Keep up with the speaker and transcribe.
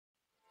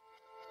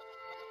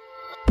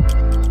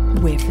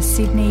we're for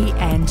Sydney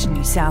and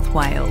New South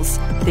Wales.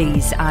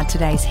 These are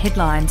today's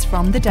headlines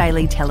from the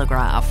Daily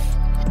Telegraph.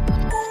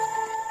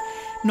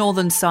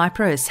 Northern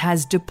Cyprus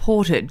has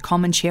deported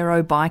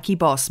Comanchero bikie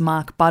boss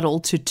Mark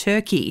Buddle to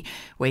Turkey,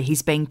 where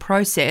he's being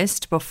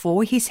processed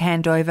before his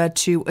handover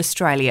to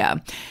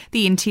Australia.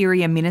 The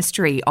Interior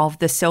Ministry of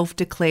the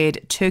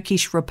self-declared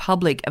Turkish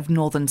Republic of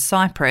Northern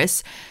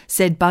Cyprus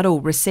said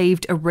Buddle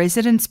received a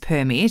residence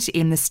permit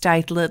in the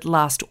statelet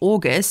last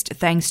August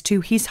thanks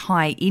to his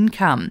high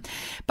income.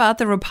 But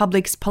the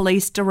Republic's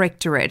police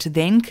directorate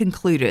then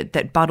concluded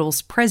that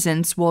Buddle's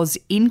presence was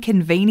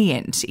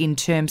inconvenient in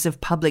terms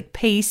of public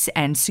peace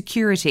and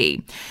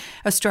security.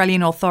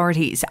 Australian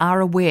authorities are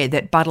aware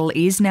that Buddle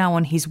is now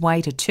on his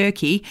way to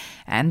Turkey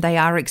and they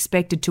are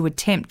expected to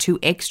attempt to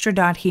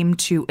extradite him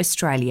to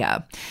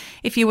Australia.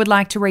 If you would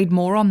like to read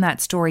more on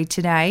that story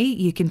today,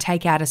 you can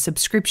take out a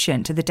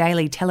subscription to the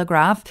Daily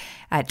Telegraph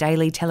at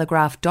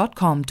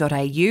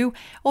dailytelegraph.com.au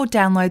or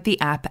download the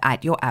app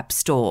at your app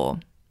store.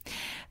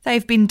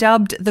 They've been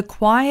dubbed the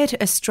Quiet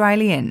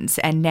Australians,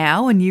 and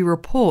now a new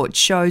report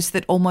shows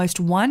that almost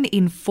 1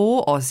 in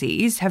 4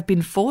 Aussies have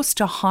been forced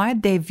to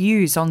hide their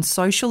views on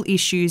social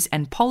issues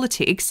and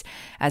politics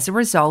as a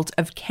result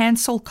of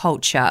cancel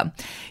culture.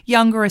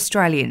 Younger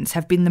Australians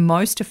have been the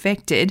most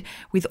affected,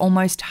 with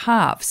almost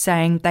half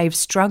saying they've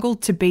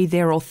struggled to be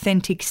their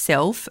authentic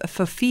self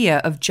for fear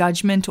of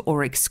judgment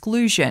or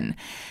exclusion.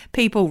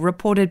 People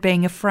reported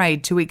being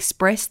afraid to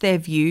express their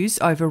views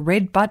over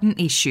red button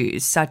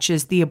issues such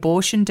as the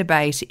abortion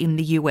debate in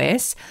the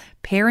US,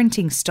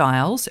 parenting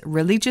styles,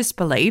 religious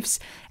beliefs,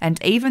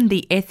 and even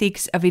the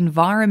ethics of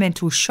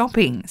environmental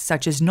shopping,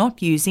 such as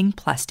not using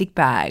plastic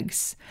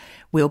bags.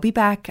 We'll be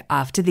back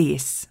after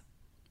this.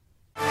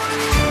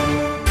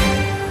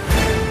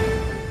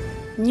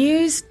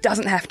 News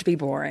doesn't have to be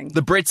boring.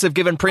 The Brits have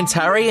given Prince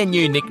Harry a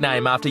new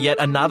nickname after yet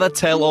another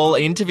tell-all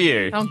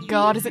interview. Oh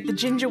God, is it the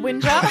Ginger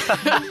Whinger?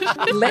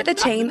 Let the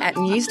team at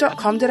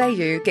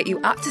news.com.au get you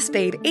up to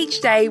speed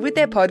each day with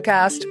their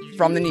podcast,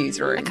 From the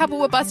Newsroom. A couple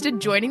were busted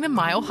joining the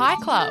Mile High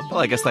Club.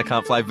 Well, I guess they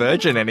can't fly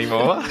Virgin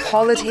anymore.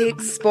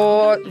 Politics,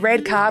 sport,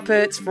 red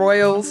carpets,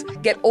 royals.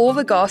 Get all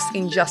the goss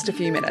in just a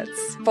few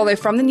minutes. Follow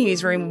From the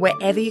Newsroom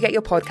wherever you get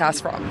your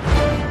podcast from.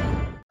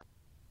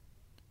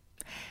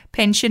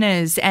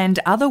 Pensioners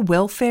and other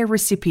welfare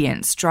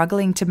recipients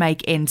struggling to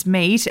make ends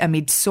meet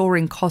amid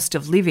soaring cost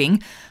of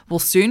living will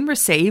soon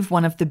receive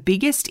one of the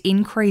biggest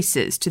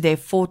increases to their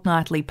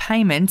fortnightly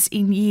payments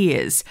in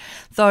years.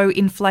 Though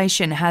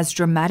inflation has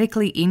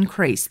dramatically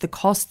increased the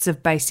costs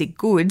of basic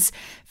goods,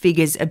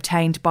 figures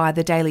obtained by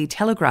the Daily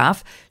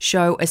Telegraph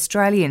show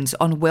Australians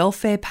on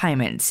welfare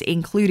payments,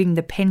 including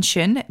the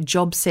pension,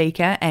 job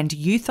seeker and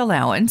youth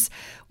allowance,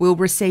 will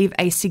receive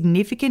a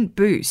significant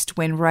boost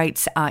when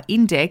rates are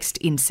indexed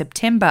in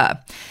September.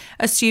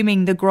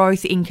 Assuming the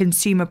growth in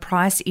consumer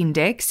price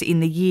index in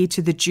the year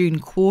to the June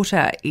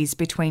quarter is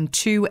between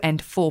 2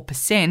 and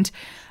 4%,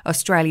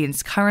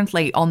 Australians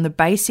currently on the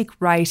basic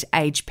rate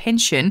age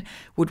pension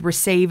would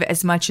receive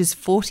as much as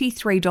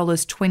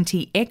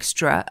 $43.20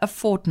 extra a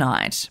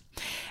fortnight.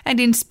 And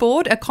in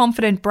sport, a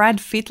confident Brad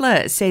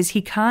Fittler says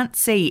he can't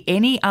see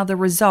any other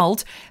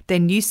result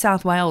than New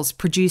South Wales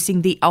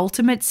producing the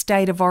ultimate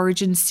State of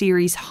Origin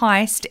series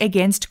heist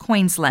against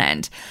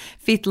Queensland.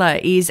 Fittler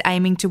is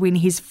aiming to win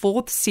his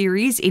 4th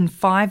series in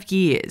 5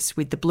 years,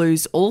 with the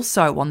Blues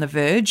also on the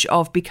verge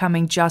of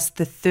becoming just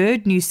the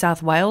 3rd New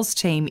South Wales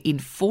team in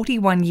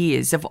 41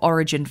 years of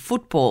Origin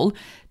football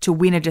to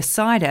win a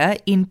decider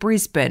in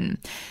Brisbane.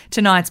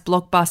 Tonight's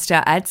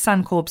blockbuster at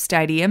Suncorp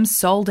Stadium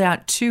sold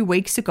out 2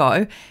 weeks ago,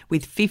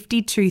 with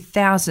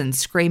 52,000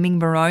 Screaming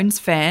Maroons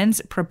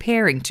fans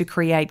preparing to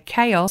create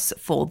chaos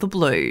for the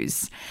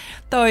Blues.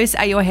 Those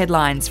are your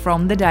headlines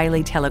from the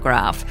Daily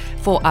Telegraph.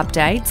 For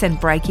updates and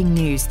breaking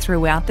news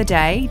throughout the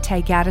day,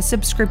 take out a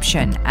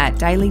subscription at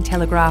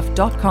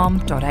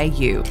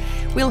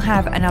dailytelegraph.com.au. We'll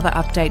have another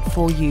update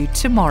for you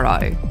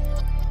tomorrow.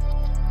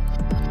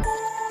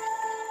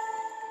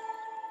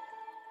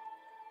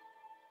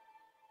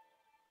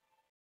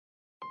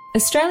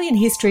 Australian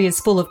history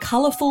is full of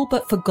colourful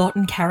but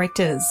forgotten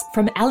characters,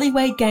 from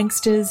alleyway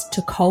gangsters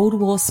to Cold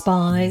War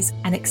spies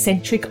and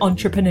eccentric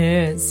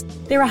entrepreneurs.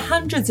 There are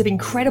hundreds of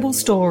incredible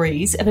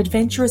stories of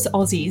adventurous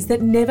Aussies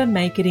that never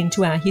make it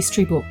into our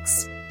history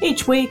books.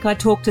 Each week I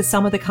talk to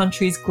some of the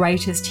country's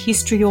greatest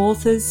history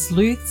authors,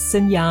 sleuths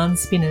and yarn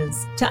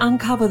spinners to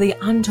uncover the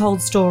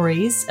untold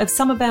stories of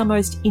some of our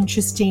most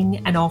interesting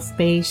and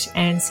offbeat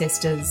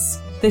ancestors.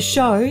 The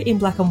show, In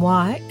Black and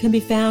White, can be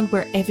found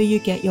wherever you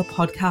get your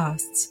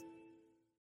podcasts.